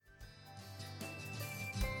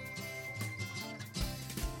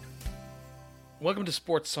Welcome to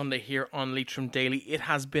Sports Sunday here on Leitrim Daily. It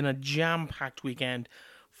has been a jam-packed weekend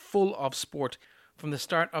full of sport. From the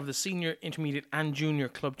start of the senior, intermediate and junior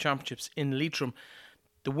club championships in Leitrim,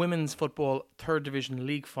 the women's football 3rd Division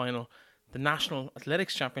League final, the National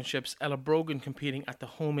Athletics Championships, Ella Brogan competing at the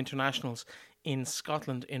Home Internationals in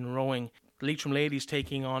Scotland in rowing, the Leitrim ladies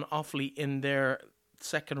taking on Offaly in their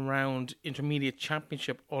second round intermediate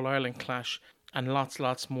championship All-Ireland clash, and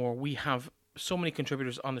lots more. We have so many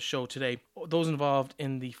contributors on the show today. Those involved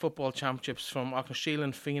in the football championships from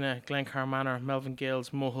Aughnasheelin, Fina, Glencar Manor, Melvin Gales,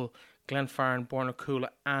 Mohill, Glenfarne, Bornacoola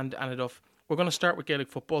and Anaduff. We're going to start with Gaelic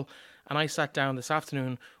football, and I sat down this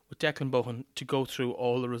afternoon with Declan Bohan to go through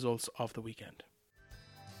all the results of the weekend.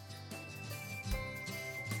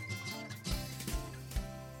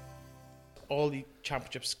 All the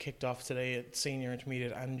championships kicked off today at senior,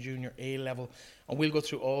 intermediate and junior A level, and we'll go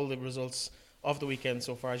through all the results of the weekend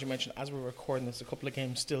so far. As you mentioned, as we're recording this, a couple of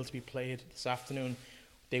games still to be played this afternoon.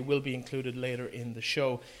 They will be included later in the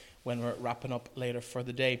show when we're wrapping up later for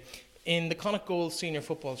the day. In the Connacht Gold Senior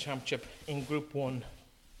Football Championship in Group 1,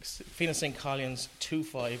 Fina St. Collins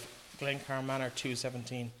 2-5, Glencar Manor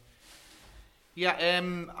 2-17. Yeah,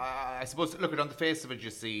 I suppose, look, on the face of it,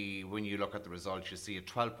 you see, when you look at the results, you see a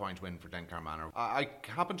 12-point win for Glencar Manor. I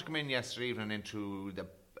happened to come in yesterday evening into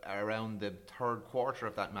around the third quarter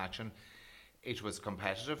of that match, and it was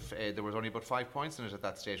competitive. There was only about 5 points in it at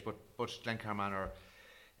that stage, but Glencar Manor,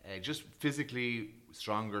 just physically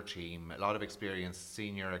stronger team, a lot of experience,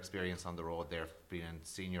 senior experience on the road. They've been in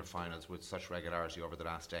senior finals with such regularity over the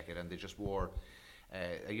last decade, and they just wore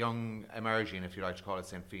a young emerging, if you like to call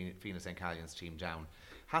it, Fina St. Collins team down.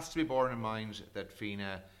 Has to be borne in mind that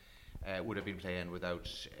Fina would have been playing without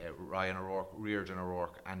Ryan O'Rourke, Reardon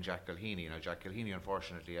O'Rourke and Jack Gilheany. Now, Jack Gilheany,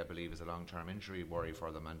 unfortunately, I believe is a long-term injury worry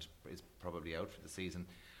for them and is probably out for the season.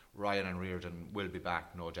 Ryan and Reardon will be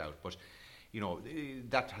back, no doubt, but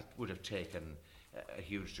that would have taken a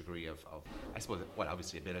huge degree of I suppose, well,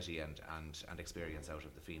 obviously ability and experience out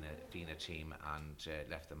of the Fina team, and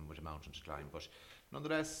left them with a mountain to climb. But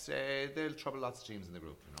nonetheless, they'll trouble lots of teams in the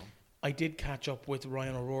group, I did catch up with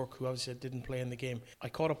Ryan O'Rourke, who obviously didn't play in the game. I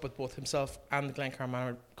caught up with both himself and the Glencar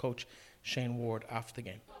Manor coach, Shane Ward, after the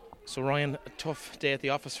game. So Ryan, a tough day at the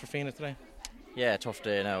office for Fina today? Yeah, tough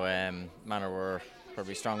day now. Manor were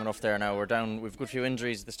probably strong enough there now. We're down, we've a good few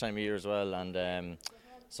injuries this time of year as well, and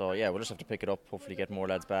so yeah, we'll just have to pick it up, hopefully get more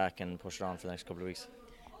lads back and push it on for the next couple of weeks.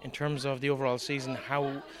 In terms of the overall season,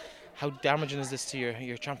 how damaging is this to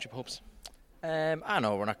your championship hopes? I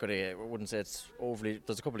know we're not going to. I wouldn't say it's overly.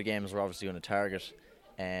 There's a couple of games we're obviously going to target,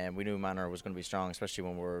 and we knew Manor was going to be strong, especially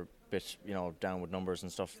when we're a bit, down with numbers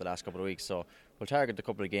and stuff the last couple of weeks. So we'll target the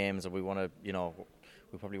couple of games, and we want to,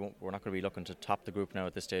 we probably won't. We're not going to be looking to top the group now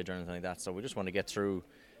at this stage or anything like that. So we just want to get through,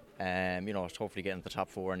 hopefully get into the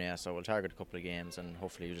top four. And so we'll target a couple of games, and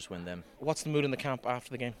hopefully you just win them. What's the mood in the camp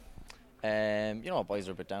after the game? Boys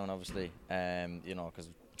are a bit down, obviously. Because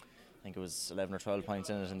I think it was 11 or 12 points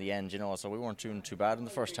in it in the end, so we weren't doing too bad in the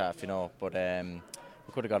first half, but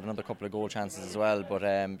we could have got another couple of goal chances as well, but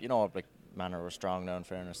Manor were strong now, in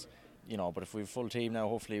fairness, but if we've full team now,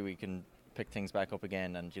 hopefully we can pick things back up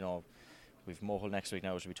again, and we've Mohill next week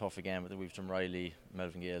now, which will be tough again, but then we've Drumreilly,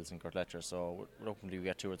 Melvin Gales and Courtleitrim, so we're hopefully we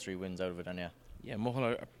get 2 or 3 wins out of it, and yeah,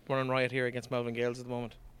 Mohill are running riot here against Melvin Gales at the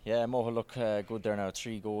moment. Yeah, Mohill look good there now.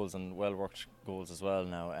 3 goals and well-worked goals as well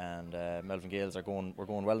now. And Melvin Gales we're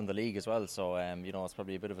going well in the league as well. So, it's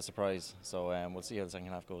probably a bit of a surprise. So, we'll see how the second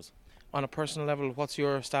half goes. On a personal level, what's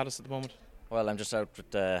your status at the moment? Well, I'm just out with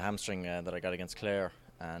the hamstring that I got against Clare.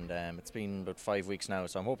 And it's been about 5 weeks now.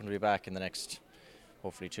 So, I'm hoping to be back in the next,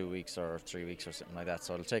 hopefully 2 weeks or 3 weeks or something like that.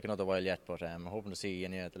 So, it'll take another while yet. But I'm hoping to see you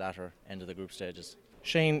at the latter end of the group stages.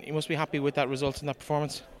 Shane, you must be happy with that result and that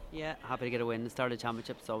performance? Yeah, happy to get a win. The start of the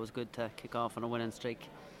championship, it's always good to kick off on a winning streak.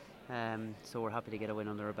 So we're happy to get a win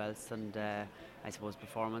under our belts, and I suppose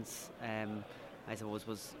performance,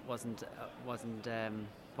 wasn't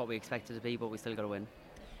what we expected to be, but we still got a win.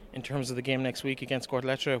 In terms of the game next week against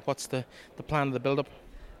Courtleitrim, what's the plan of the build-up?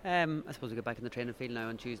 I suppose we'll get back in the training field now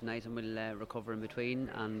on Tuesday night, and we'll recover in between,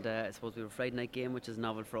 and I suppose we have a Friday night game, which is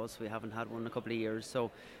novel for us. We haven't had one in a couple of years,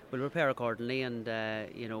 so we'll prepare accordingly, and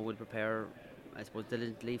we'll prepare, I suppose,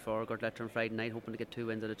 diligently for Courtleitrim on Friday night, hoping to get 2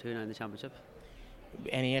 wins out of 2 now in the championship.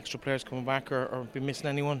 Any extra players coming back or be missing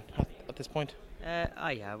anyone at this point?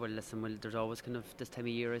 Yeah, well, listen, there's always kind of this time of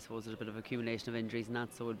year, I suppose, there's a bit of accumulation of injuries and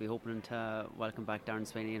that, so we'll be hoping to welcome back Darren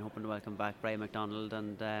Sweeney and hoping to welcome back Brian McDonald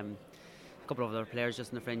and a couple of other players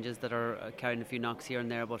just in the fringes that are carrying a few knocks here and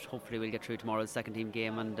there, but hopefully we'll get through tomorrow's second team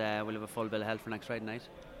game, and we'll have a full bill of health for next Friday night.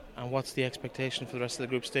 And what's the expectation for the rest of the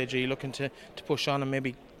group stage? Are you looking to push on and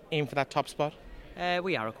maybe aim for that top spot?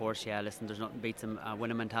 We are, of course, yeah. Listen, there's nothing beats a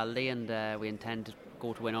winning mentality, and we intend to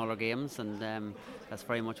go to win all our games, and that's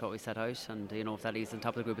very much what we set out. And if that leaves on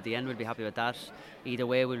top of the group at the end, we'll be happy with that. Either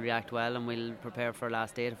way, we'll react well, and we'll prepare for our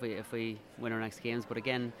last eight if we win our next games. But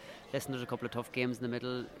again, listen, there's a couple of tough games in the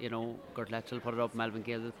middle. Gertlecht will put it up, Melvin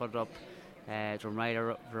Gill will put it up.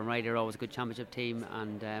 Drumrider are always a good championship team,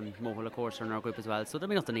 and Mohill, of course, are in our group as well. So there'll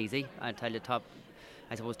be nothing easy. I tell you, top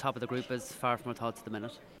of the group is far from our thoughts at the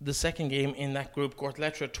minute. The second game in that group,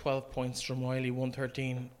 Gortletra 12 points, Drumreilly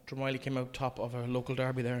 113. Drumreilly came out top of our local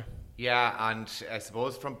derby there. Yeah, and I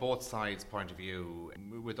suppose from both sides' point of view,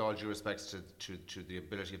 with all due respects to the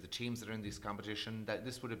ability of the teams that are in this competition, that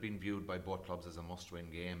this would have been viewed by both clubs as a must-win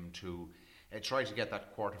game to try to get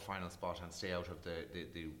that quarter-final spot and stay out of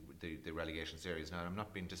the relegation series. Now, I'm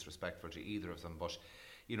not being disrespectful to either of them, but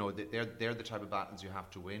they're the type of battles you have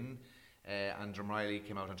to win. And Drumreilly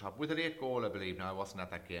came out on top with a late goal, I believe. Now, I wasn't at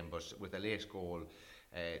that game, but with a late goal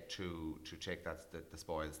to take the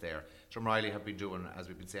spoils there. Drumreilly have been doing, as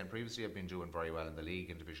we've been saying previously, have been doing very well in the league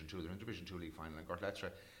in Division 2. They're in Division 2 league final, and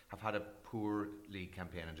Gortletra have had a poor league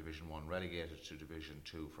campaign in Division 1, relegated to Division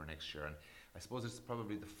 2 for next year. And I suppose it's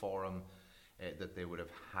probably the forum that they would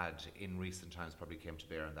have had in recent times probably came to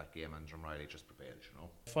bear in that game, and Drumreilly just prevailed,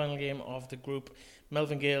 Final game of the group,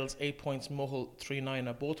 Melvin Gales 8 points, Mohill 3-9.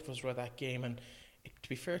 Now both of us were at that game, and to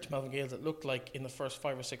be fair to Melvin Gales, it looked like in the first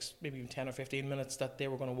 5 or 6, maybe even 10 or 15 minutes that they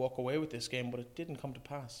were going to walk away with this game, but it didn't come to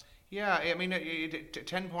pass. Yeah, I mean,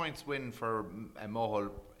 10 points win for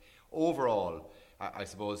Mohill overall. I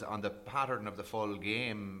suppose on the pattern of the full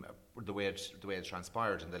game, the way it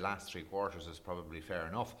transpired in the last 3 quarters is probably fair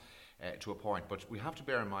enough. To a point, but we have to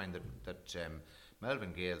bear in mind that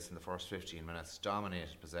Melvin Gales in the first 15 minutes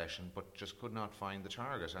dominated possession but just could not find the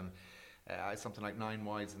target, and something like 9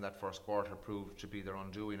 wides in that first quarter proved to be their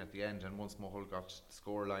undoing at the end. And once Mohill got the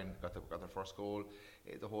scoreline, got their first goal,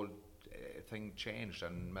 the whole thing changed,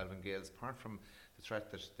 and Melvin Gales, apart from the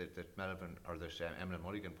threat that Melvin or that Emlyn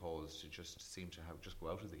Mulligan posed, it just seemed to have just go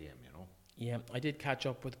out of the game, Yeah, I did catch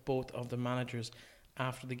up with both of the managers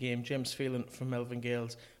after the game. James Phelan from Melvin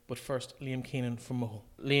Gales, but first Liam Keenan from Mohill.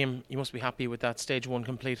 Liam, you must be happy with that stage 1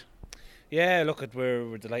 complete. Yeah, look,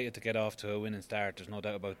 we're delighted to get off to a winning start. There's no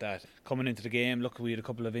doubt about that. Coming into the game, look, we had a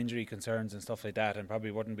couple of injury concerns and stuff like that, and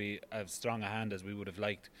probably wouldn't be as strong a hand as we would have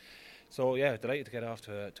liked. So yeah, delighted to get off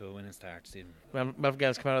to a winning start, Stephen. Well, Melvin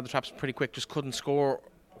Gales came out of the traps pretty quick, just couldn't score.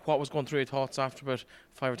 What was going through your thoughts after about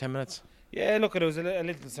 5 or 10 minutes? Yeah, look, I was a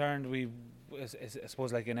little concerned. I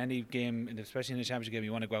suppose, like in any game, especially in a championship game,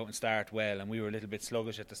 you want to go out and start well, and we were a little bit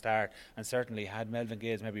sluggish at the start. And certainly, had Melvin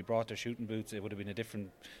Gales maybe brought their shooting boots, it would have been a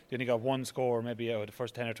different. They only got 1 score, maybe out of the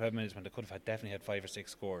first 10 or 12 minutes, when they could have definitely had 5 or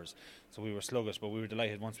 6 scores. So we were sluggish, but we were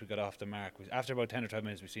delighted once we got off the mark. After about 10 or 12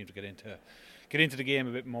 minutes, we seemed to get into the game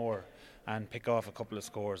a bit more and pick off a couple of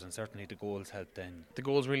scores, and certainly the goals helped then. The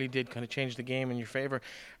goals really did kind of change the game in your favour.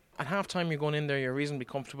 At half time, you're going in there, you're reasonably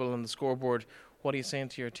comfortable on the scoreboard. What are you saying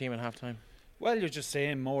to your team at half time? Well, you're just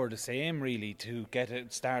saying more the same, really, to get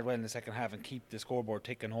it start well in the second half and keep the scoreboard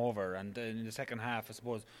ticking over. And in the second half, I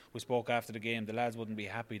suppose we spoke after the game, the lads wouldn't be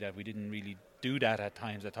happy that we didn't really do that at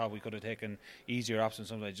times. I thought we could have taken easier options,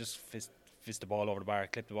 sometimes just fist the ball over the bar,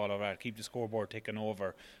 clip the ball over the bar, keep the scoreboard ticking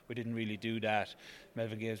over. We didn't really do that.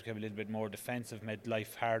 Melvin Gales became a little bit more defensive, made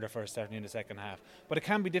life harder for us certainly in the second half. But it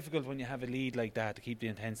can be difficult when you have a lead like that to keep the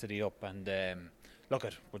intensity up, and look,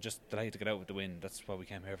 we're just delighted to get out with the win. That's what we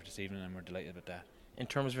came here for this evening, and we're delighted with that. In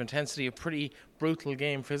terms of intensity, a pretty brutal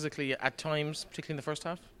game physically at times, particularly in the first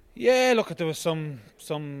half? Yeah, look, there was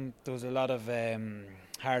there was a lot of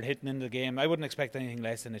hard hitting in the game. I wouldn't expect anything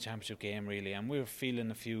less in a championship game, really, and we were feeling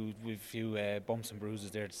a few bumps and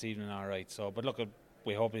bruises there this evening, all right. So, but look,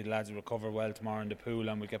 we hope the lads will recover well tomorrow in the pool,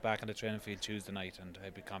 and we'll get back on the training field Tuesday night, and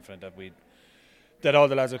I'd be confident that all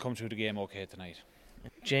the lads will come through the game okay tonight.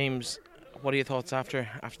 James, what are your thoughts after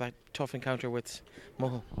that tough encounter with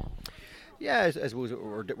Mohill? Yeah, I suppose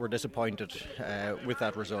we're disappointed with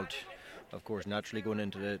that result. Of course, naturally going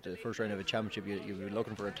into the first round of a championship, you'll be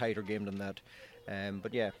looking for a tighter game than that.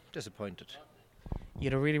 But yeah, disappointed. You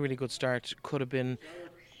had a really, really good start. Could have been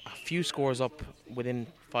a few scores up within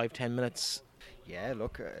 5-10 minutes. Yeah,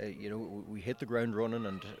 look, we hit the ground running,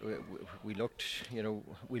 and we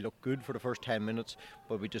looked good for the first 10 minutes,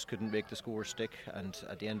 but we just couldn't make the score stick. And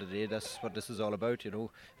at the end of the day, that's what this is all about, in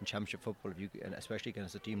championship football. And especially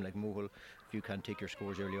against a team like Mohill, if you can't take your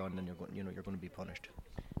scores early on, then you're going to be punished.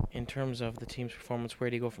 In terms of the team's performance, where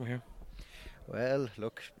do you go from here? Well,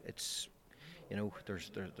 look, it's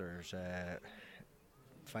there's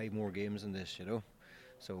 5 more games in this,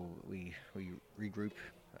 so we regroup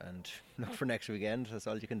and look for next weekend. That's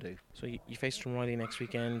all you can do. So you face Drumreilly next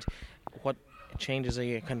weekend. What changes are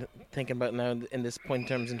you kind of thinking about now in this point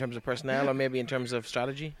in terms of personnel, or maybe in terms of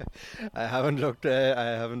strategy? I haven't looked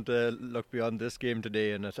looked beyond this game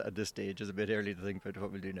today, and at this stage it's a bit early to think about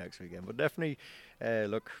what we'll do next weekend. But definitely,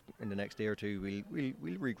 look, in the next day or two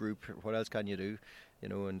we'll regroup. What else can you do,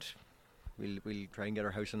 and we'll try and get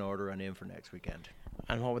our house in order and aim for next weekend.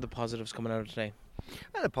 And what were the positives coming out of today?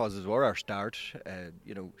 Well, the positives were our start.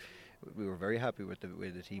 We were very happy with the way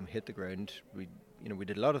the team hit the ground. We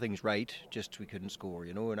did a lot of things right, just we couldn't score,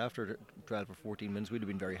 and after 12 or 14 minutes we'd have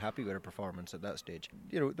been very happy with our performance at that stage.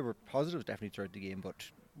 There were positives definitely throughout the game, but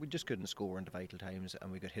we just couldn't score in the vital times,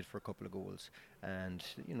 and we got hit for a couple of goals. And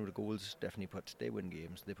the goals definitely they win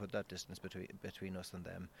games. They put that distance between us and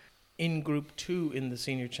them. In Group 2 in the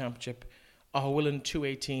Senior Championship, Ahowillan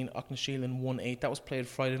 2-18, Aughnasheelin 1-8. That was played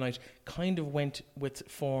Friday night. Kind of went with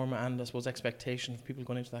form and I suppose expectation of people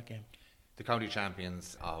going into that game. The county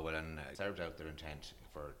champions, Ahowillan, served out their intent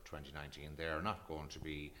for 2019. They are not going to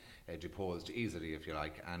be deposed easily, if you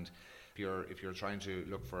like. And if you're trying to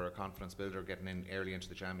look for a confidence builder, getting in early into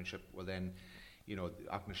the championship, well then,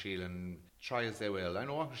 Aughnasheelin, try as they will. I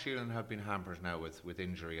know Aughnasheelin have been hampered now with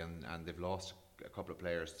injury, and they've lost a couple of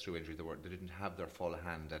players through injury. They didn't have their full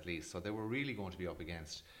hand at least, so they were really going to be up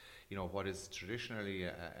against what is traditionally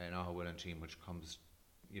an Ahowillan team which comes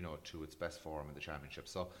to its best form in the championship.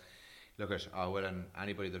 So look at Ahowillan,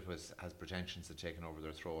 anybody that has pretensions of taking over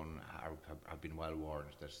their throne have been well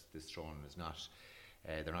warned that this throne is not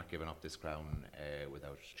they're not giving up this crown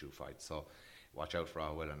without true fight. So watch out for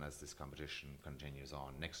Ahowillan as this competition continues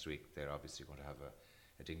on. Next week they're obviously going to have a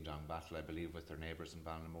ding-dong battle, I believe, with their neighbours in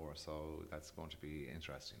Ballinamore, so that's going to be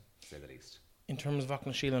interesting, to say the least. In terms of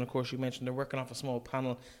Aughnasheelin, of course, you mentioned they're working off a small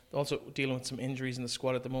panel. They're also dealing with some injuries in the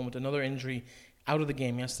squad at the moment. Another injury out of the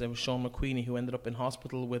game yesterday was Sean McQueenie, who ended up in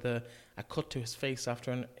hospital with a cut to his face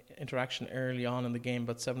after an interaction early on in the game,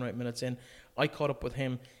 about 7 or 8 minutes in. I caught up with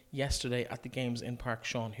him yesterday at the games in Park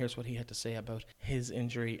Sean. Here's what he had to say about his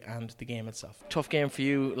injury and the game itself. Tough game for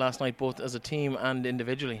you last night, both as a team and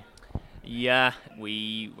individually. Yeah,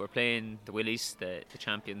 we were playing the Willies, the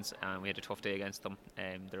champions, and we had a tough day against them.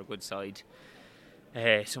 They're a good side,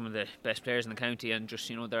 some of the best players in the county, and just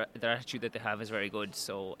their attitude that they have is very good.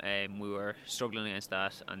 So we were struggling against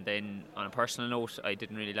that. And then on a personal note, I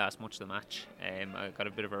didn't really last much of the match. I got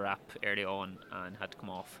a bit of a wrap early on and had to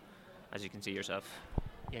come off, as you can see yourself.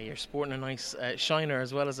 Yeah, you're sporting a nice shiner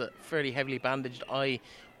as well as a fairly heavily bandaged eye.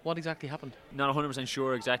 What exactly happened? Not 100%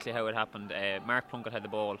 sure exactly how it happened. Mark Plunkett had the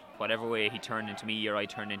ball. Whatever way he turned into me or I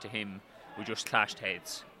turned into him, we just clashed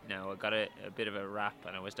heads. Now I got a bit of a wrap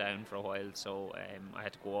and I was down for a while, so I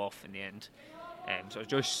had to go off in the end. So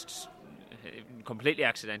it was just completely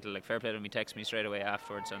accidental. Like, fair play to him, he texted me straight away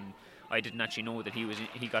afterwards, and I didn't actually know that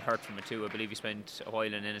he got hurt from it too. I believe he spent a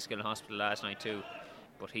while in Enniskillen Hospital last night too.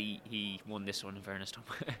 But he won this one, in fairness to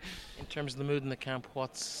him. In terms of the mood in the camp,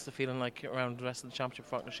 what's the feeling like around the rest of the championship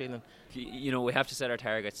for Aughnasheelin? We have to set our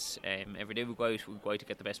targets. Every day we go out to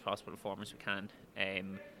get the best possible performance we can,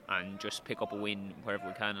 and just pick up a win wherever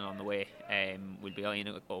we can along the way. We'll be eyeing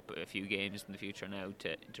up a few games in the future now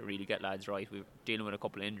to really get lads right. We're dealing with a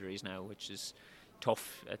couple of injuries now, which is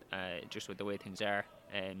tough just with the way things are.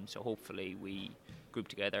 So hopefully we group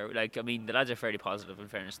together. The lads are fairly positive, in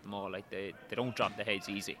fairness to them all. They don't drop their heads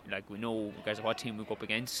easy. We know regardless of what team we go up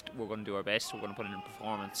against, we're going to do our best. We're going to put in a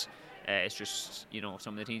performance. It's just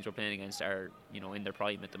some of the teams we're playing against are in their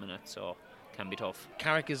prime at the minute, so it can be tough.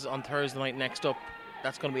 Carrick is on Thursday night next up.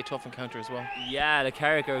 That's going to be a tough encounter as well. Yeah, the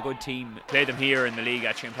Carrick are a good team. Played them here in the league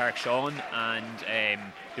actually in Park Sean, and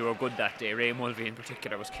they were good that day. Ray Mulvey in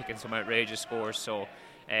particular was kicking some outrageous scores, so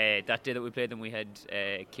that day that we played them, we had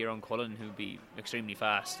Kieran Cullen, who'd be extremely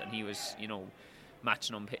fast, and he was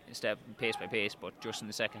matching them pace by pace, but just in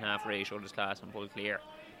the second half Ray showed his class and pulled clear.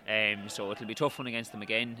 So it'll be a tough one against them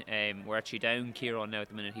again. We're actually down Kieran now at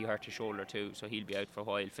the minute. He hurt his shoulder too, so he'll be out for a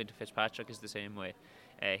while. Fintan Fitzpatrick is the same way.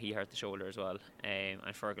 He hurt the shoulder as well, and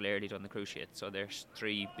Fergal Airlie done the cruciate. So there's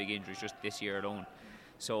 3 big injuries just this year alone.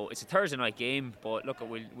 So it's a Thursday night game, but look,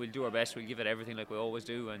 we'll do our best. We'll give it everything like we always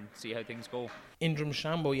do and see how things go. In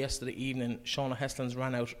Drumshanbo yesterday evening, Shauna Hestlins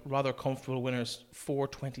ran out rather comfortable winners,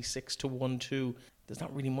 4-26 to 1-2. There's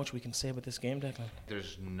not really much we can say about this game, Declan.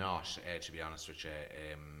 There's not, to be honest with you.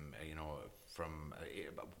 From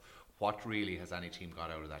what really has any team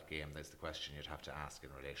got out of that game? That's the question you'd have to ask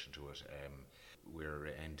in relation to it. We're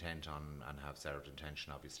intent on and have served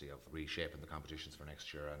intention, obviously, of reshaping the competitions for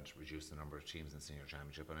next year and reduce the number of teams in the senior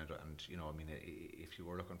championship. If you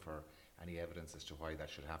were looking for any evidence as to why that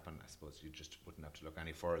should happen, I suppose you just wouldn't have to look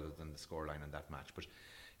any further than the scoreline in that match. But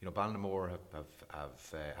Ballinamore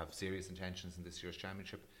have serious intentions in this year's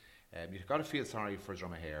championship. You've got to feel sorry for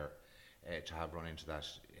Dromahair to have run into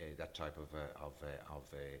that type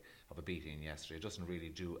of a beating yesterday. It doesn't really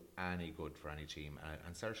do any good for any team,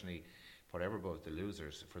 and certainly, whatever about the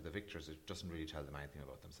losers, for the victors, it doesn't really tell them anything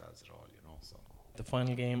about themselves at all. So the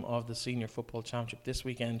final game of the Senior Football Championship this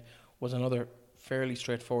weekend was another fairly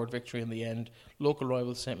straightforward victory in the end. Local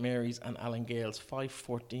rivals St Mary's and Allen Gales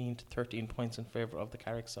 5-14 to 13 points in favour of the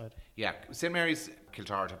Carrick side. Yeah, St Mary's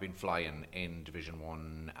Kiltart have been flying in Division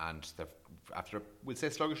 1, and after, we'll say,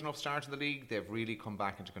 sluggish enough start in the league, they've really come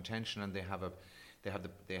back into contention, and they have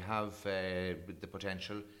the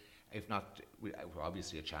potential, if not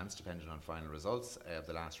obviously a chance, depending on final results of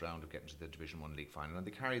the last round, of getting to the Division 1 league final, and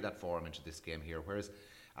they carry that form into this game here, whereas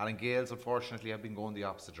Allen Gales unfortunately have been going the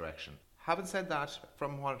opposite direction. Having said that,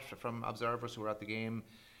 from observers who were at the game,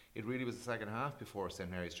 it really was the second half before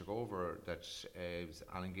St Mary's took over that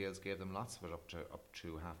Allen Gales gave them lots of it up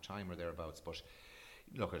to half time or thereabouts. But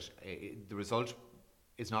look, the result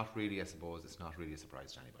is not really, I suppose, it's not really a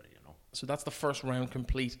surprise to anybody, So that's the first round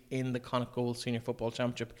complete in the Connacht Gold Senior Football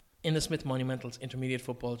Championship. In the Smith Monumentals Intermediate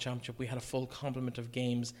Football Championship, we had a full complement of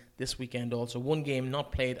games this weekend also. One game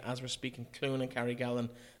not played as we're speaking, Clune and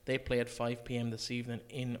Carrigallen. They play at 5 p.m. this evening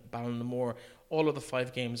in Ballinamore. All of the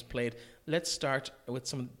 5 games played. Let's start with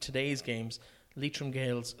some of today's games. Leitrim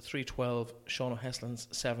Gales 3-12, Sean O'Heslin's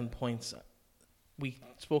 7 points. We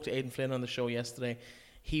spoke to Aidan Flynn on the show yesterday.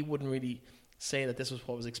 He wouldn't really say that this was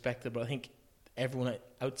what was expected, but I think everyone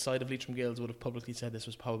outside of Leitrim Gales would have publicly said this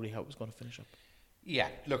was probably how it was going to finish up. Yeah,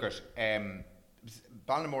 look at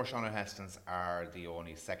Ballinamore Sean O'Heslin's are the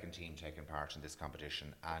only second team taking part in this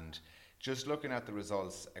competition, and just looking at the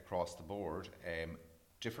results across the board,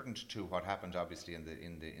 different to what happened obviously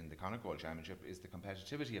in the Connacht Gold Championship is the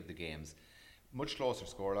competitivity of the games, much closer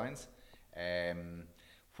scorelines,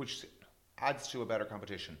 which adds to a better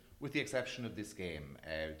competition, with the exception of this game.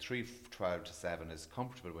 3-12 to 7 is a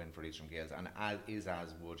comfortable win for Leitrim Gales, and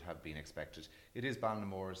as would have been expected. It is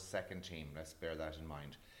Ballinamore's second team, let's bear that in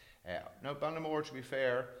mind. Now, Ballinamore, to be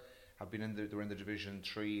fair, they were in the Division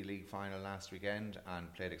 3 league final last weekend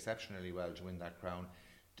and played exceptionally well to win that crown.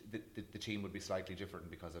 The team would be slightly different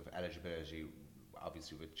because of eligibility.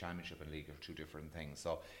 Obviously, with championship and league are two different things,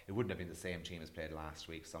 so it wouldn't have been the same team as played last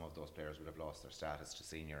week. Some of those players would have lost their status to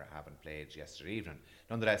senior, having played yesterday evening.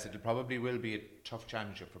 Nonetheless, it probably will be a tough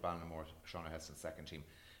championship for Ballinamore, Sean O'Heslin's second team.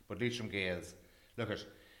 But Leitrim Gales, look at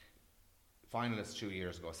finalists 2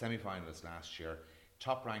 years ago, semi-finalists last year,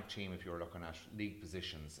 top-ranked team if you're looking at league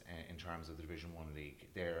positions in terms of the Division 1 league.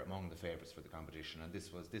 They're among the favourites for the competition, and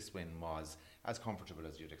this win was as comfortable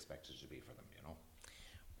as you'd expect it to be for them,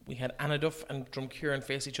 We had Anaduff and Drumkieran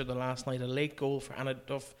face each other last night. A late goal for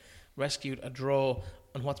Anaduff rescued a draw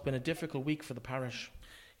on what's been a difficult week for the parish.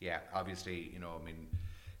 Yeah, obviously,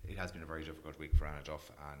 it has been a very difficult week for Anaduff,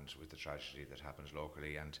 and with the tragedy that happened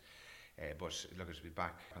locally. And but look, to be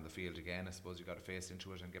back on the field again, I suppose you've got to face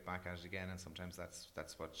into it and get back at it again. And sometimes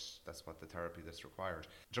that's what the therapy that's required.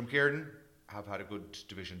 Drumkieran have had a good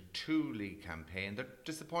Division 2 league campaign. They're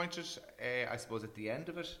disappointed, I suppose, at the end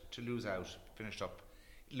of it to lose out.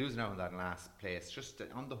 Losing out in that last place, just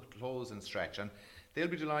on the closing stretch, and they'll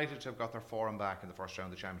be delighted to have got their form back in the first round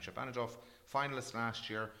of the championship. Anaduff, finalists last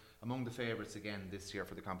year, among the favourites again this year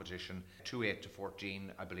for the competition. 2-8 to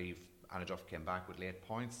 14, I believe Anaduff came back with late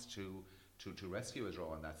points to rescue a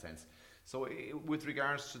draw in that sense. So with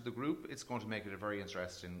regards to the group, it's going to make it a very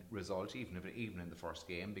interesting result, even in the first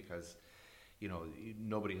game, because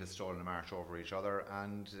nobody has stolen a march over each other,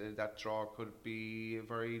 and that draw could be a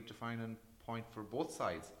very defining point for both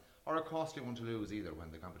sides, or a costly one to lose either when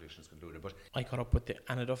the competition is concluded. But I caught up with the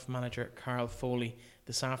Anaduff manager Carl Foley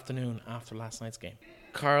this afternoon after last night's game.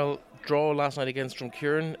 Carl, draw last night against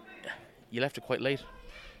Drumkieran. You left it quite late.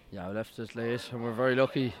 Yeah, we left it late, and we're very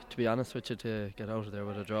lucky, to be honest with you, to get out of there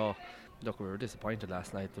with a draw. Look, we were disappointed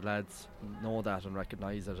last night. The lads know that and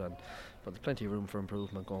recognise it, but there's plenty of room for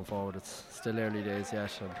improvement going forward. It's still early days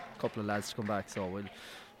yet, and a couple of lads to come back, so we'll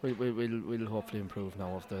hopefully improve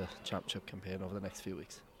now of the championship campaign over the next few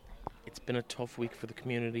weeks. It's been a tough week for the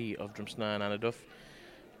community of Drumsna and Anaduff.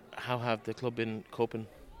 How have the club been coping?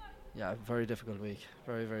 Yeah, very difficult week.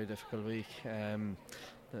 Very, very difficult week. A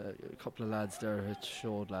couple of lads there, it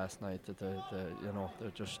showed last night that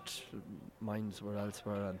they're just minds were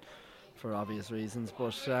elsewhere, and for obvious reasons.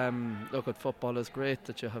 But look, at football is great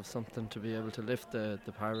that you have something to be able to lift the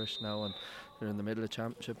parish now, and you're in the middle of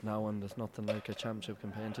championship now, and there's nothing like a championship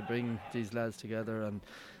campaign to bring these lads together.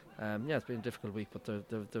 And it's been a difficult week, but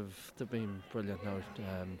they've been brilliant now,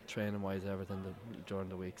 training wise, everything during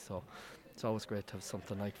the week. So it's always great to have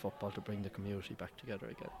something like football to bring the community back together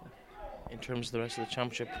again. In terms of the rest of the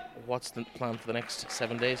championship, what's the plan for the next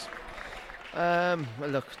 7 days? Well,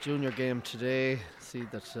 look, junior game today. See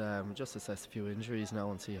that just assess a few injuries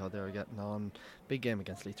now and see how they're getting on. Big game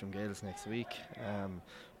against Leitrim Gales next week.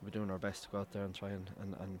 We're doing our best to go out there and try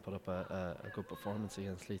and put up a good performance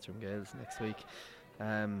against Leitrim Gales next week.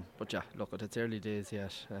 But yeah, look, it's early days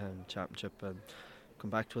yet. Championship, and come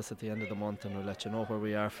back to us at the end of the month, and we'll let you know where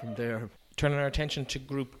we are from there. Turning our attention to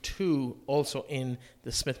Group 2, also in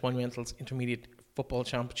the Smith Monumentals Intermediate Football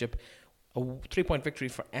Championship. A 3-point victory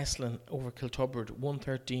for Estlin over Kiltubbard,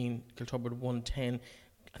 113, Kiltubbard 110.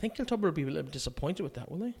 I think Kiltubbard will be a little bit disappointed with that,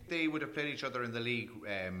 will they? They would have played each other in the league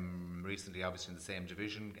recently, obviously in the same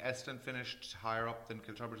division. Estlin finished higher up than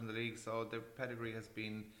Kiltubbard in the league, so their pedigree has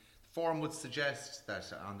been... Form would suggest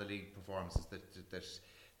that on the league performances that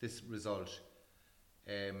this result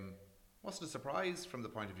wasn't a surprise from the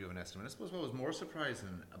point of view of Estlin. I suppose what was more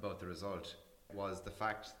surprising about the result was the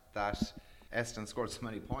fact that Estlin scored so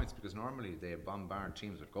many points, because normally they bombard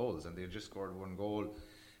teams with goals and they just scored one goal.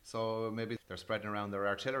 So maybe they're spreading around their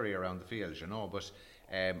artillery around the field, you know. But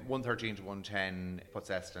 113 to 110 puts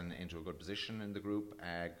Estlin into a good position in the group,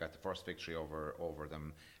 got the first victory over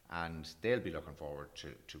them, and they'll be looking forward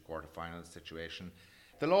to quarter-final situation.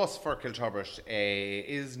 The loss for Kiltubbard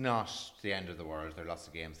is not the end of the world. There are lots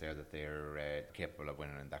of games there that they're capable of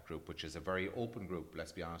winning in that group, which is a very open group,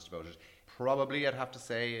 let's be honest about it. Probably, I'd have to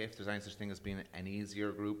say, if there's any such thing as being an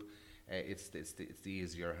easier group, it's the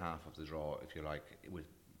easier half of the draw, if you like, with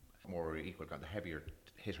more equal, the heavier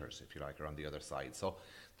hitters, if you like, are on the other side. So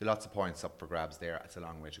there are lots of points up for grabs there. It's a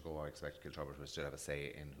long way to go. I expect Kiltubbard will still have a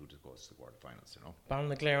say in who goes to the quarterfinals, you know.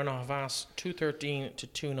 Ballynaglaire and Havas 213 to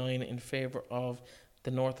 2-9 in favour of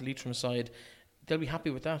the North Leitrim side. They'll be happy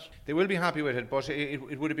with that. They will be happy with it, but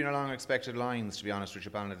it would have been along expected lines, to be honest with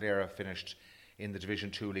you. Ballynaglaire finished in the Division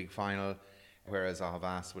 2 league final, whereas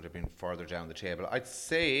Havas would have been further down the table. I'd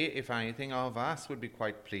say, if anything, Havas would be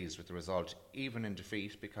quite pleased with the result, even in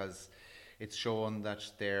defeat, because it's shown that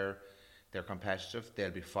they're competitive. They'll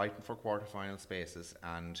be fighting for quarter-final spaces,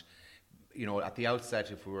 and you know, at the outset,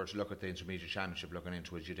 if we were to look at the Intermediate Championship, looking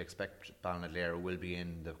into it, you'd expect Ballynaglaire will be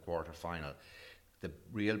in the quarter-final. The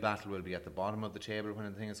real battle will be at the bottom of the table when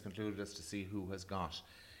the thing is concluded, as to see who has got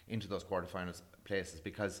into those quarter-final places,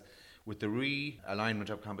 because with the realignment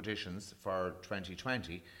of competitions for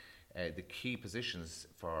 2020, the key positions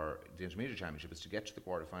for the Intermediate Championship is to get to the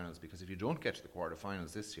quarterfinals, because if you don't get to the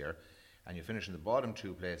quarterfinals this year and you finish in the bottom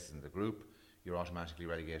two places in the group, you're automatically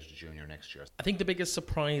relegated to junior next year. I think the biggest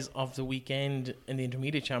surprise of the weekend in the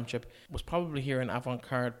Intermediate Championship was probably here in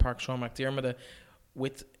Avant-Garde Park Sean McDermott,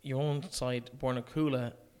 with your own side,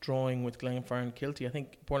 Bornacoola, drawing with Glenfarne Kilty. I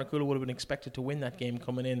think Bornacoola would have been expected to win that game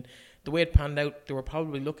coming in. The way it panned out, they were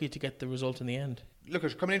probably lucky to get the result in the end.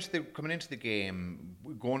 Look, coming into the game,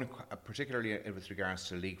 going particularly with regards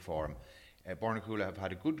to league form, Bornacoola have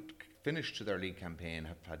had a good finish to their league campaign,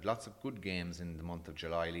 have had lots of good games in the month of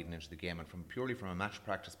July leading into the game, and purely from a match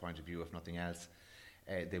practice point of view, if nothing else,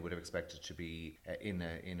 they would have expected to be in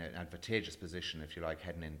an advantageous position, if you like,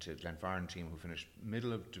 heading into Glenfarne team, who finished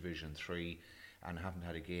middle of Division 3 and haven't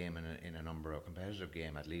had a game in a number of competitive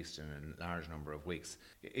game, at least in a large number of weeks.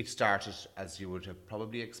 It started, as you would have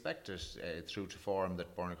probably expected, through to form,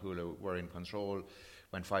 that Bornacoola were in control,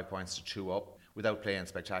 went 5 points to 2 up, without playing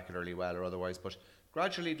spectacularly well or otherwise, but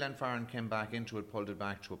gradually Glenfarne came back into it, pulled it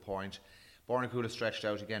back to a point. Bornacoola stretched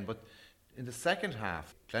out again, but in the second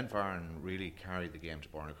half, Glenfarne really carried the game to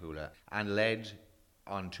Bornacoola and led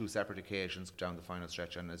on 2 separate occasions down the final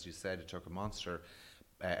stretch, and as you said, it took a monster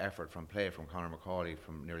effort from play from Conor McCauley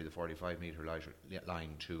from nearly the 45-metre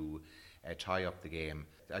line to tie up the game.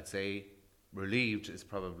 I'd say relieved is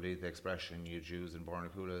probably the expression you'd use in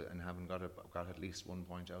Bornacoola, and having got at least 1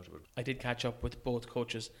 point out of it. I did catch up with both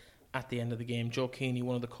coaches at the end of the game. Joe Keeney,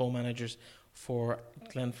 one of the co-managers for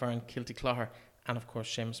Glenfarne Kilty Clogher, and of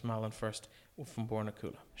course Seamus Mallon first from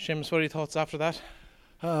Bornacoola. Seamus, what are your thoughts after that?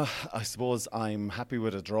 I suppose I'm happy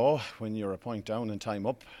with a draw. When you're a point down and time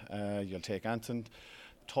up, you'll take Anton.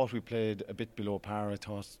 Thought we played a bit below par. I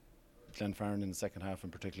thought Glenfarne in the second half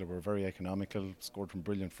in particular were very economical, scored from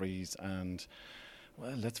brilliant frees, and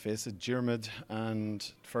well, let's face it, Diarmid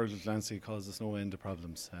and Fergal Clancy caused us no end of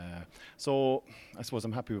problems. So I suppose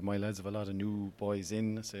I'm happy with my lads. Of a lot of new boys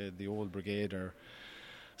in, say the old brigade are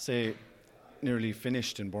nearly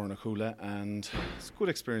finished in Bornacoola, and it's a good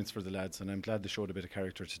experience for the lads, and I'm glad they showed a bit of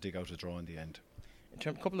character to dig out a draw in the end.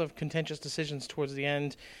 A couple of contentious decisions towards the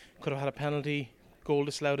end. Could have had a penalty, goal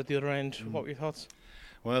disallowed at the other end. What were your thoughts?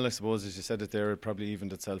 Well, I suppose as you said it there, it probably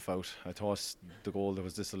evened itself out. I thought the goal that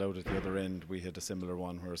was disallowed at the other end, we had a similar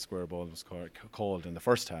one where a square ball was called in the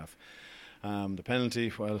first half. The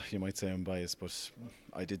penalty, well, you might say I'm biased, but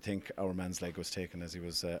I did think our man's leg was taken as he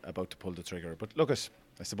was about to pull the trigger. But look,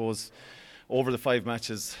 I suppose over the 5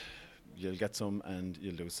 matches, you'll get some and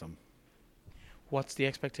you'll lose some. What's the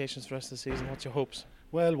expectations for the rest of the season? What's your hopes?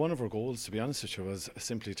 Well, one of our goals, to be honest with you, was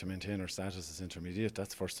simply to maintain our status as intermediate.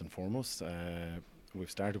 That's first and foremost. We've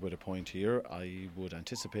started with a point here. I would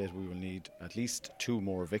anticipate we will need at least 2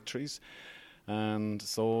 more victories. And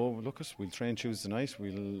so, look, we'll train Tuesday night.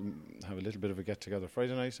 We'll have a little bit of a get-together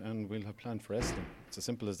Friday night, and we'll have planned for Esslin. It's as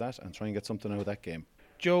simple as that, and try and get something out of that game.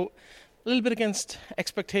 Joe, a little bit against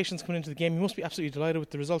expectations coming into the game. You must be absolutely delighted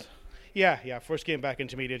with the result. Yeah. First game back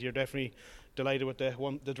intermediate, you're definitely delighted with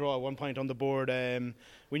the draw. 1 point on the board.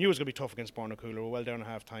 We knew it was going to be tough against Bornacoola. We're well down at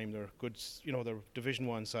half time. They're good, they're Division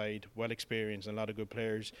 1 side, well experienced, and a lot of good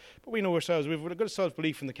players. But we know ourselves, we've got a good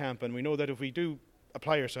self-belief in the camp, and we know that if we do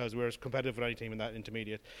apply ourselves, we're as competitive with any team in that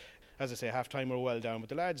intermediate. As I say, half time we're well down, but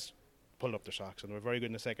the lads pulled up their socks and were very good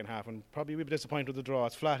in the second half, and probably a bit disappointed with the draw.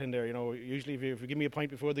 It's flat in there, usually if you give me a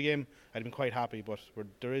point before the game, I'd have been quite happy, but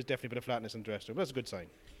there is definitely a bit of flatness in the dressing room. That's a good sign.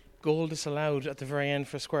 Goal disallowed at the very end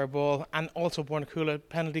for a square ball, and also Bornacoola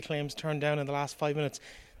penalty claims turned down in the last 5 minutes.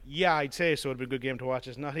 Yeah, I'd say so. It'd be a good game to watch.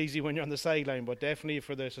 It's not easy when you're on the sideline, but definitely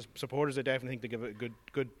for the supporters, I definitely think they give it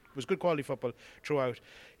good quality football throughout.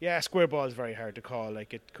 Yeah, square ball is very hard to call.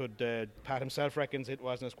 Like, it could, Pat himself reckons it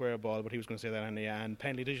wasn't a square ball, but he was going to say that in the end.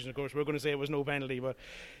 Penalty decision, of course, we're going to say it was no penalty, but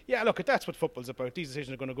yeah, look, that's what football's about. These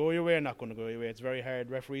decisions are going to go your way or not going to go your way. It's very hard.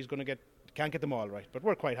 Referees can't get them all right, but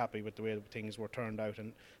we're quite happy with the way things were turned out,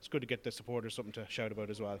 and it's good to get the supporters something to shout about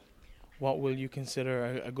as well. What will you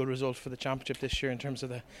consider a good result for the championship this year in terms of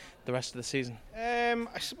the rest of the season?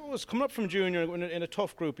 I suppose coming up from junior in a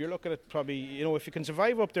tough group, you're looking at probably, if you can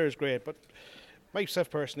survive up there is great, but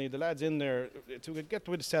myself personally, the lads in there, to get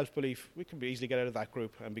with the self-belief, we can easily get out of that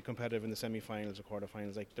group and be competitive in the semi-finals or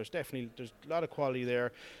quarter-finals. Like, there's a lot of quality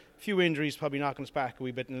there. A few injuries probably knocking us back a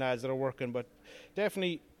wee bit in lads that are working, but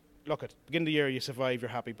definitely, look, at the beginning of the year you survive, you're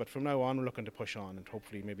happy, but from now on we're looking to push on and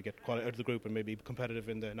hopefully maybe get quality out of the group and maybe be competitive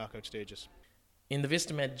in the knockout stages. In the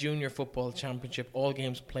Vistamed Junior Football Championship, all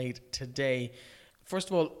games played today. First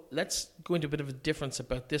of all, let's go into a bit of a difference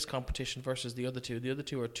about this competition versus the other two. The other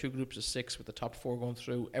two are 2 groups of 6 with the top 4 going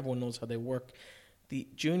through. Everyone knows how they work. The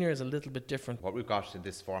junior is a little bit different. What we've got in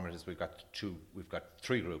this format is we've got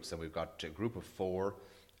 3 groups, and we've got a group of 4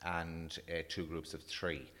 and 2 groups of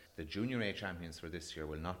 3. The Junior A champions for this year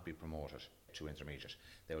will not be promoted to intermediate.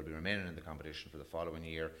 They will be remaining in the competition for the following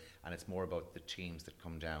year, and it's more about the teams that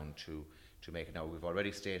come down to make it. Now, we've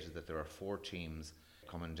already stated that there are 4 teams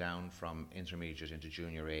coming down from intermediate into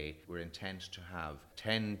Junior A. We're intent to have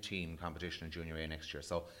 10-team competition in Junior A next year.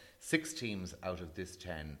 So 6 teams out of this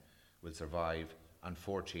 10 will survive, and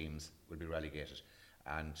 4 teams will be relegated.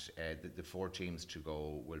 And the 4 teams to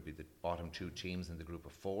go will be the bottom 2 teams in the group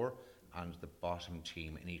of 4 and the bottom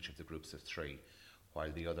team in each of the groups of 3,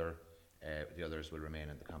 while the others will remain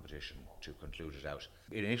in the competition to conclude it out.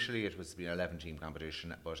 Initially it was to be an 11-team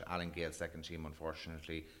competition, but Alan Gale's second team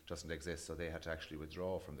unfortunately doesn't exist, so they had to actually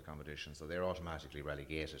withdraw from the competition, so they're automatically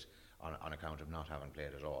relegated on account of not having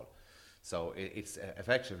played at all. So it's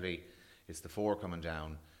effectively the 4 coming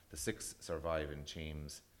down, the 6 surviving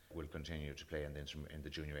teams will continue to play in the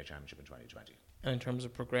Junior A Championship in 2020. And in terms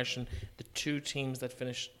of progression, the 2 teams that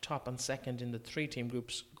finish top and second in the 3-team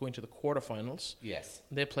groups go into the quarterfinals. Yes.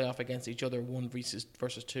 They play off against each other, 1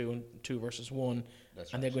 versus 2 and 2 versus 1.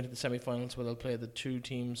 That's and right. they go into the semi-finals where they'll play the 2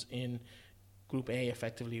 teams in Group A,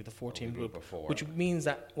 effectively the 4-team group of 4. Which means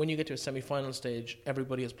that when you get to a semi-final stage,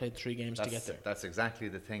 everybody has played 3 games to get there. That's exactly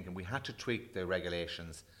the thing, and we had to tweak the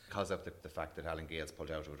regulations because of the fact that Alan Gales pulled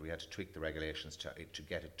out of it. We had to tweak the regulations to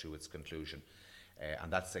get it to its conclusion.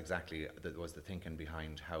 And that's exactly was the thinking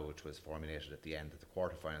behind how it was formulated at the end, that the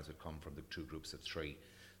quarterfinals would come from the 2 groups of 3,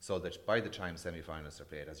 so that by the time semi-finals are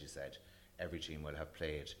played, as you said, every team will have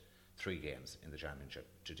played 3 games in the championship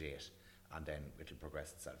to date, and then it'll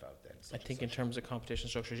progress itself out then. I think in terms of competition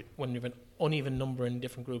structure, when you have an uneven number in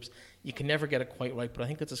different groups, you can never get it quite right, but I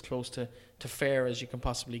think that's as close to fair as you can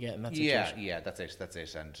possibly get in that situation. Yeah, that's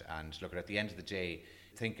it. And look, at the end of the day,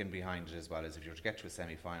 thinking behind it as well is if you were to get to a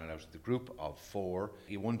semi-final out of the group of 4,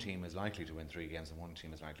 one team is likely to win 3 games and one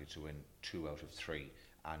team is likely to win 2 out of 3.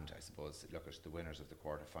 And I suppose, look, at the winners of the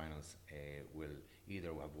quarterfinals will either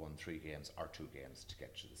have won 3 games or 2 games to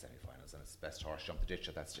get to the semi-finals, and it's best horse jump the ditch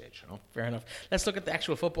at that stage, you know. Fair enough. Let's look at the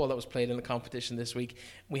actual football that was played in the competition this week.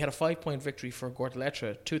 We had a 5-point victory for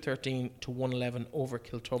Gortaletra, 213 to 111 over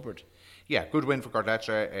Kiltubbard. Yeah, good win for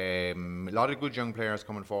Gortaletra. A lot of good young players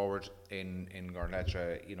coming forward in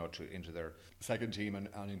Gortaletra, you know, into their second team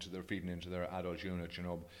and into their feeding into their adult unit, you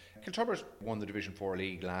know. Kiltubbard won the Division 4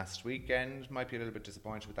 league last weekend. Might be a little bit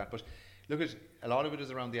disappointed with that, but look, at a lot of it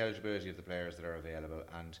is around the eligibility of the players that are available,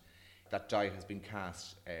 and that die has been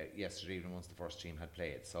cast yesterday evening once the first team had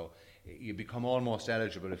played. So you become almost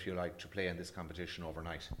eligible, if you like, to play in this competition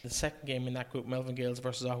overnight. The second game in that group, Melvin Gales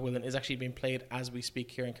versus Ahwillan, is actually being played as we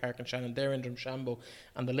speak here in Carrick-on-Shannon. They're in Drumshambo,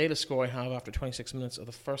 and the latest score I have after 26 minutes of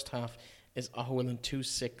the first half is Ahwillan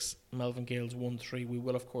 2-6, Melvin Gales 1-3. We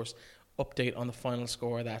will, of course, update on the final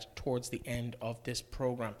score of that towards the end of this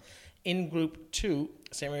programme. In Group 2,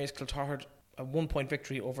 St Mary's Kiltarragh, a 1-point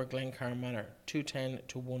victory over Glencar Manor, 210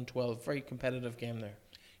 to 112. Very competitive game there.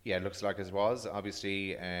 Yeah, it looks like it was.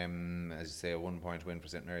 Obviously, as you say, a 1-point win for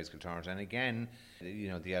St Mary's Kiltarragh. And again, you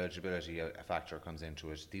know, the eligibility a factor comes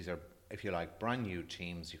into it. These are, if you like, brand new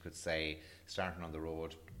teams, you could say, starting on the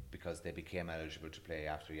road because they became eligible to play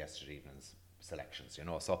after yesterday evening's selections, you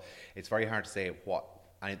know. So it's very hard to say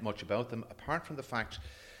much about them, apart from the fact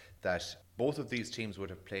that both of these teams would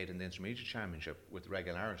have played in the Intermediate Championship with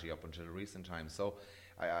regularity up until recent times. So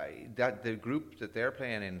that the group that they're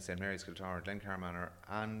playing in, St Mary's Kiltarragh, Glencar Manor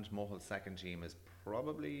and Mohill's second team, is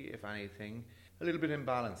probably, if anything, a little bit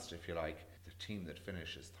imbalanced, if you like. The team that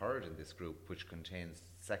finishes third in this group, which contains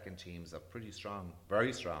second teams of pretty strong,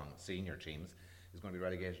 very strong senior teams, is going to be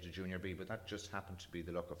relegated to Junior B, but that just happened to be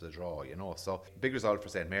the luck of the draw, you know. So big result for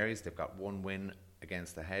St Mary's. They've got 1 win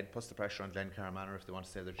against the head, plus the pressure on Glencar Manor. If they want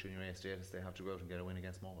to save their Junior A status, they have to go out and get a win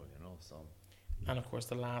against Mohill, you know. So, and of course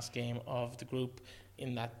the last game of the group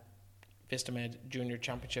in that Vistamed Junior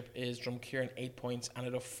Championship is Drumkieran, 8 points, and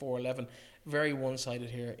it up 4-11. Very one-sided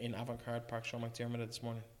here in Avantcard Park, Sean McDermott this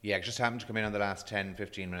morning. Yeah, it just happened to come in on the last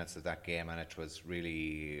 10-15 minutes of that game, and it was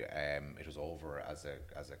really it was over as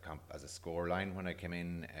a score line when I came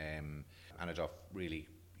in. Anaduff really,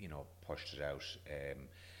 you know, pushed it out,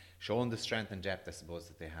 showing the strength and depth, I suppose,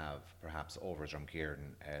 that they have perhaps over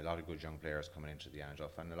Drumkieran. A lot of good young players coming into the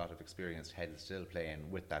Anaduff, and a lot of experienced heads still playing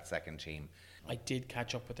with that second team. I did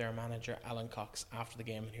catch up with their manager Alan Cox after the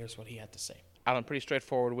game, and here's what he had to say. Alan, pretty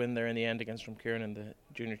straightforward win there in the end against Drumkieran in the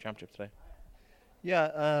Junior Championship today.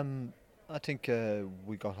 Yeah, I think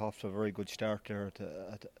we got off to a very good start there at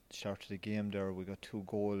the start of the game there. We got 2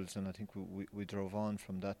 goals, and I think we drove on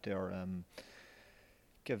from that there.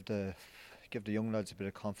 Give the young lads a bit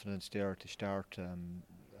of confidence there at the start.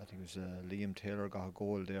 I think it was Liam Taylor got a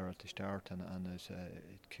goal there at the start, and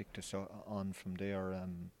it kicked us on from there.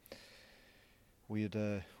 We had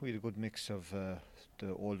a good mix of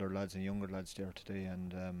the older lads and younger lads there today,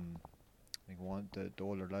 and I think the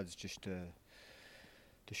older lads just to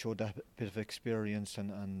show that bit of experience,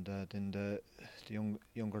 and then the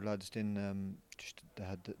younger lads then just they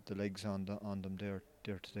had the legs on them there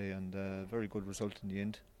today, and a very good result in the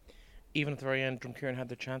end. Even at the very end, Drumkieran had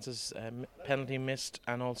their chances, penalty missed,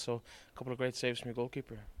 and also a couple of great saves from your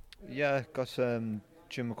goalkeeper. Yeah, got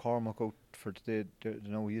Jim McCormack out for today. You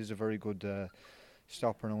know, he is a very good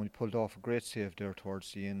stopper, and he pulled off a great save there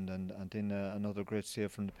towards the end, and then another great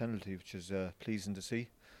save from the penalty, which is pleasing to see.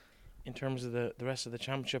 In terms of the rest of the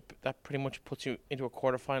championship, that pretty much puts you into a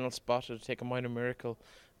quarter-final spot. It'll take a minor miracle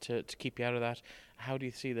to keep you out of that. How do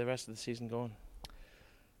you see the rest of the season going?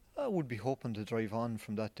 I would be hoping to drive on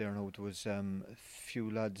from that there now. There was a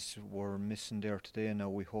few lads were missing there today. Now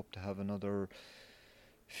we hope to have another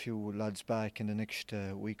few lads back in the next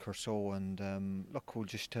week or so, and look, we'll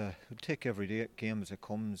just we'll take every game as it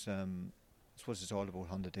comes. I suppose it's all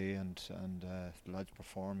about on the day, and if the lads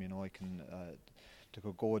perform, you know, I can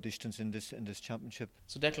to go a distance in this championship.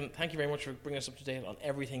 So Declan, thank you very much for bringing us up to date on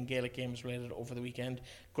everything Gaelic games related over the weekend.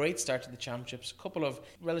 Great start to the championships, a couple of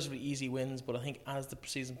relatively easy wins, but I think as the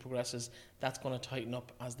season progresses, that's going to tighten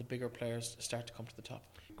up as the bigger players start to come to the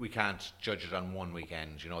top. We can't judge it on one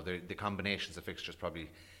weekend. You know, the combinations of fixtures probably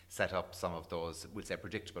set up some of those, we'll say,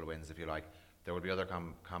 predictable wins, if you like. There will be other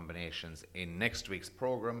combinations in next week's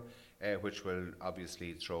programme, which will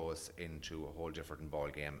obviously throw us into a whole different ball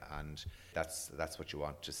game, and that's what you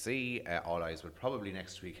want to see. All eyes will probably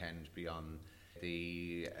next weekend be on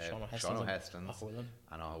the Sean O'Hestons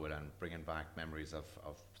and Ahwillan, bringing back memories of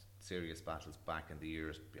serious battles back in the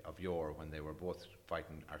years of yore when they were both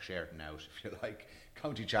fighting or sharing out, if you like,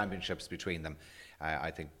 county championships between them.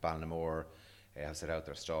 I think Ballinamore have set out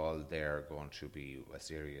their stall. They're going to be a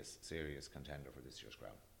serious contender for this year's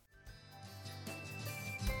crown.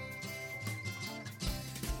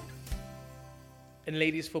 In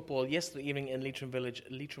ladies football, yesterday evening in Leitrim Village,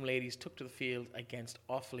 Leitrim ladies took to the field against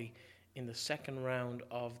Offaly in the second round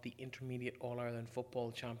of the Intermediate All-Ireland Football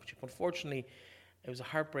Championship. Unfortunately, it was a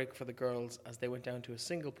heartbreak for the girls as they went down to a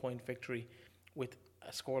single-point victory with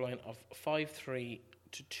a scoreline of 5-3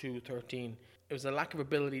 to 2-13. It was a lack of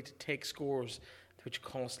ability to take scores which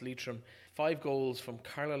cost Leitrim. 5 goals from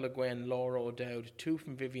Carla Le Guin, Laura O'Dowd, 2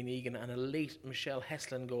 from Vivian Egan, and a late Michelle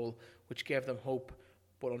Heslin goal which gave them hope,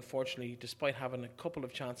 but unfortunately, despite having a couple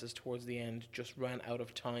of chances towards the end, just ran out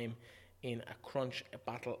of time in a crunch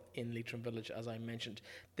battle in Leitrim Village, as I mentioned.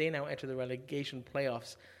 They now enter the relegation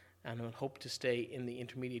playoffs and will hope to stay in the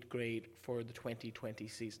intermediate grade for the 2020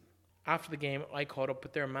 season. After the game, I caught up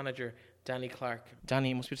with their manager, Danny Clark. Danny,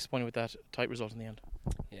 you must be disappointed with that tight result in the end.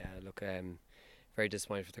 Yeah, look, very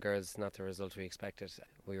disappointed for the girls. Not the result we expected.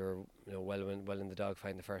 We were well in the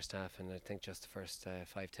dogfight in the first half, and I think just the first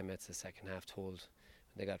 5-10 minutes of the second half told.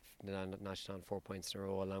 They got notched on 4 points in a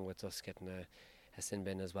row, along with us getting a sin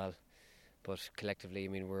bin as well. But collectively, I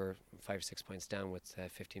mean, we're 5 or 6 points down with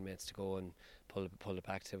 15 minutes to go, and pull it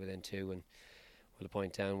back to within 2. And with a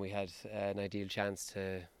point down, we had an ideal chance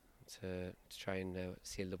to try and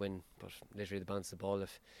seal the win. But literally, the bounce of the ball,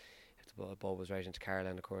 if the ball was right into Carla,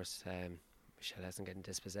 and of course, Michelle hasn't getting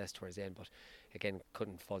dispossessed towards the end. But again,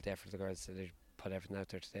 couldn't fault the effort of the girls. So they put everything out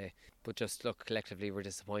there today. But just look, collectively, we're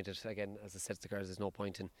disappointed. Again, as I said to the girls, there's no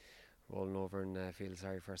point in rolling over and feeling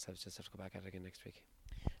sorry for ourselves. Just have to go back at it again next week.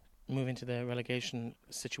 Moving to the relegation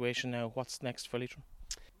situation now, what's next for Leitrim?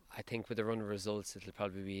 I think with the run of results, it'll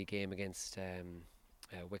probably be a game against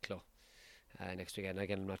Wicklow next weekend.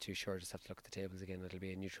 Again, I'm not too sure, just have to look at the tables again. It'll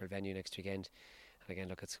be a neutral venue next weekend. And again,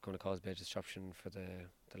 look, it's going to cause a bit of disruption for the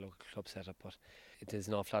local club setup, but it is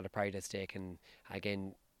an awful lot of pride at stake. And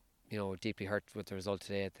again, deeply hurt with the result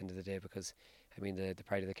today at the end of the day, because I mean the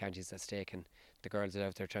pride of the county is at stake, and the girls are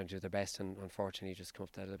out there trying to do their best, and unfortunately just come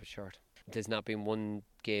up that a little bit short. There's not been one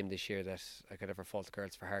game this year that I could ever fault the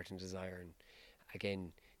girls for heart and desire, and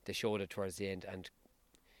again they showed it towards the end, and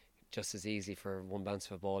just as easy for one bounce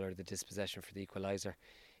of a ball or the dispossession for the equaliser,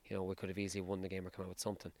 we could have easily won the game or come out with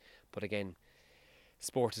something. But again,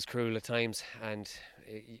 sport is cruel at times, and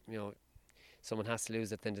someone has to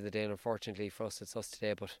lose at the end of the day, and unfortunately for us it's us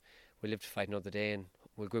today, but we'll live to fight another day, and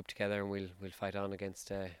we'll group together and we'll fight on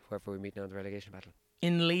against whoever we meet now in the relegation battle.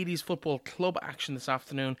 In ladies football club action this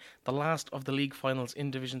afternoon, the last of the league finals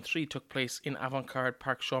in Division 3 took place in Avantgarde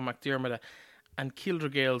Park Sean McDermott, and Kildare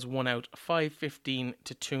Gales won out 5-15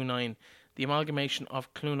 to 2-9. The amalgamation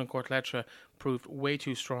of Clune and Courtletra proved way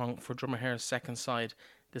too strong for Drumahair's second side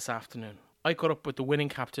this afternoon. I caught up with the winning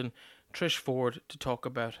captain, Trish Ford, to talk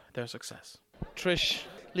about their success. Trish,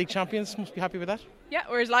 league champions, must be happy with that? Yeah,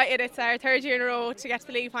 we're delighted. It's our third year in a row to get to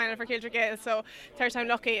the league final for Kildare Gales, so third time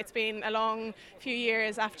lucky. It's been a long few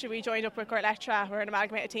years after we joined up with Courtletra. We're an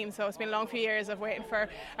amalgamated team, so it's been a long few years of waiting for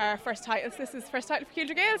our first titles. This is the first title for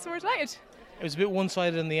Kildare Gales, so we're delighted. It was a bit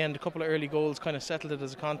one-sided in the end. A couple of early goals kind of settled it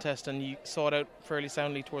as a contest, and you saw it out fairly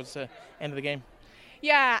soundly towards the end of the game.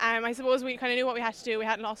 Yeah, I suppose we kind of knew what we had to do. We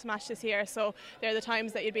hadn't lost a match this year, so there are the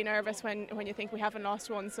times that you'd be nervous when you think we haven't lost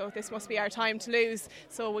one, so this must be our time to lose.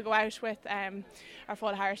 So we go out with our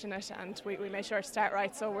full heart in it, and we made sure to start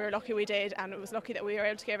right, so we were lucky we did, and it was lucky that we were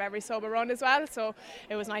able to give every sub a run as well, so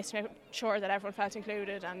it was nice to make sure that everyone felt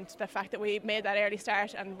included, and the fact that we made that early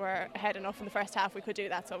start and were ahead enough in the first half, we could do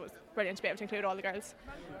that, so it was brilliant to be able to include all the girls.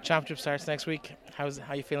 Championship starts next week. How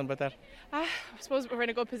are you feeling about that? I suppose we're in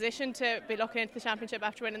a good position to be looking into the championship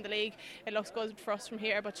after winning the league. It looks good for us from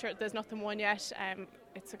here, but sure, there's nothing won yet.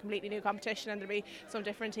 It's a completely new competition, and there'll be some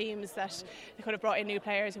different teams that they could have brought in new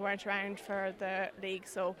players who weren't around for the league,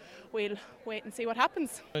 so we'll wait and see what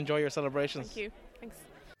happens. Enjoy your celebrations. Thank you. Thanks.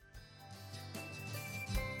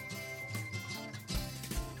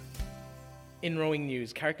 In rowing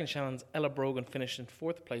news, Carrick-on-Shannon's Ella Brogan finished in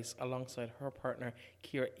 4th place alongside her partner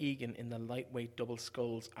Ciara Egan in the lightweight double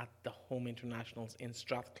sculls at the Home Internationals in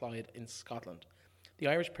Strathclyde in Scotland. The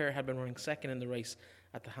Irish pair had been running second in the race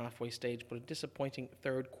at the halfway stage, but a disappointing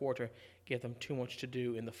third quarter gave them too much to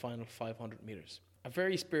do in the final 500 metres. A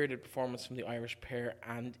very spirited performance from the Irish pair,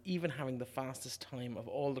 and even having the fastest time of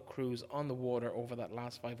all the crews on the water over that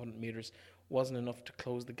last 500 metres wasn't enough to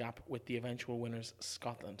close the gap with the eventual winners,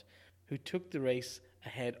 Scotland, who took the race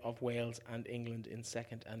ahead of Wales and England in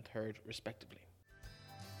 2nd and 3rd respectively.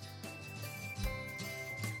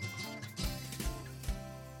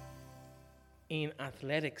 In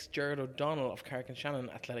athletics, Gerard O'Donnell of Carrick-on-Shannon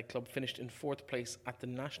Athletic Club finished in 4th place at the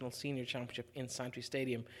National Senior Championship in Santry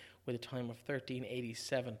Stadium with a time of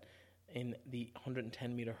 13:87 in the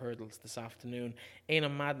 110 metre hurdles this afternoon. Éanna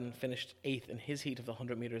Madden finished 8th in his heat of the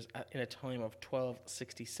 100 metres in a time of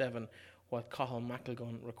 12:67, while Cathal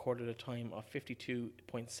McElgun recorded a time of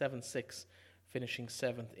 52.76, finishing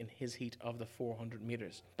 7th in his heat of the 400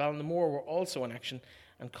 metres. Ballinamoor were also in action,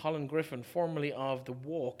 and Colin Griffin, formerly of the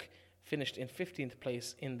Walk, finished in 15th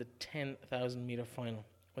place in the 10,000 metre final,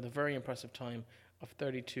 with a very impressive time of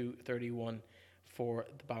 32.31 for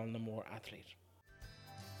the Ballinamoor athlete.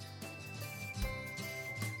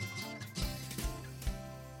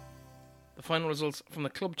 The final results from the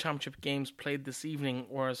Club Championship games played this evening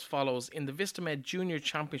were as follows. In the Vistamed Junior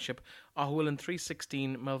Championship, Aughwillan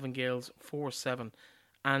 316, Melvin Gales 4-7.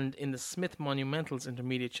 And in the Smith Monumentals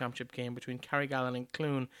Intermediate Championship game between Carrigallen and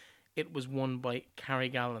Clune, it was won by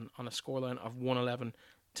Carrigallen on a scoreline of 111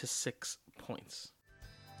 to 6 points.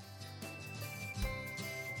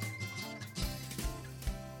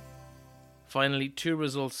 Finally, two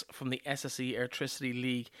results from the SSE Airtricity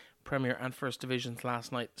League Premier and First Divisions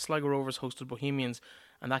last night. Sligo Rovers hosted Bohemians,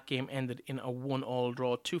 and that game ended in a 1-1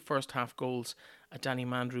 draw. 2 first-half goals, a Danny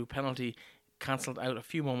Mandrew penalty, cancelled out a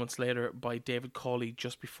few moments later by David Cawley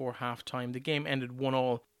just before half-time. The game ended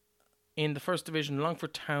 1-1. In the First Division,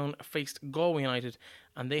 Longford Town faced Galway United,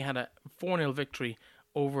 and they had a 4-0 victory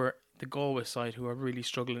over the Galway side, who are really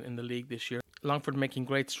struggling in the league this year. Longford making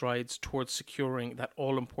great strides towards securing that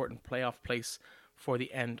all-important playoff place for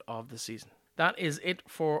the end of the season. That is it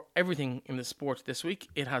for everything in the sport this week.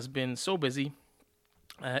 It has been so busy.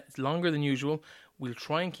 It's longer than usual. We'll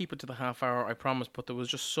try and keep it to the half hour, I promise, but there was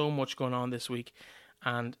just so much going on this week,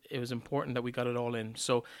 and it was important that we got it all in.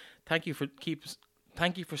 So thank you for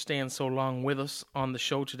staying so long with us on the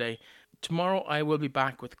show today. Tomorrow I will be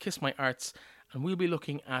back with Kiss My Arts, and we'll be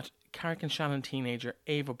looking at Carrick-on-Shannon teenager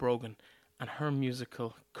Ava Brogan and her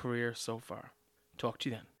musical career so far. Talk to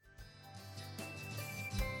you then.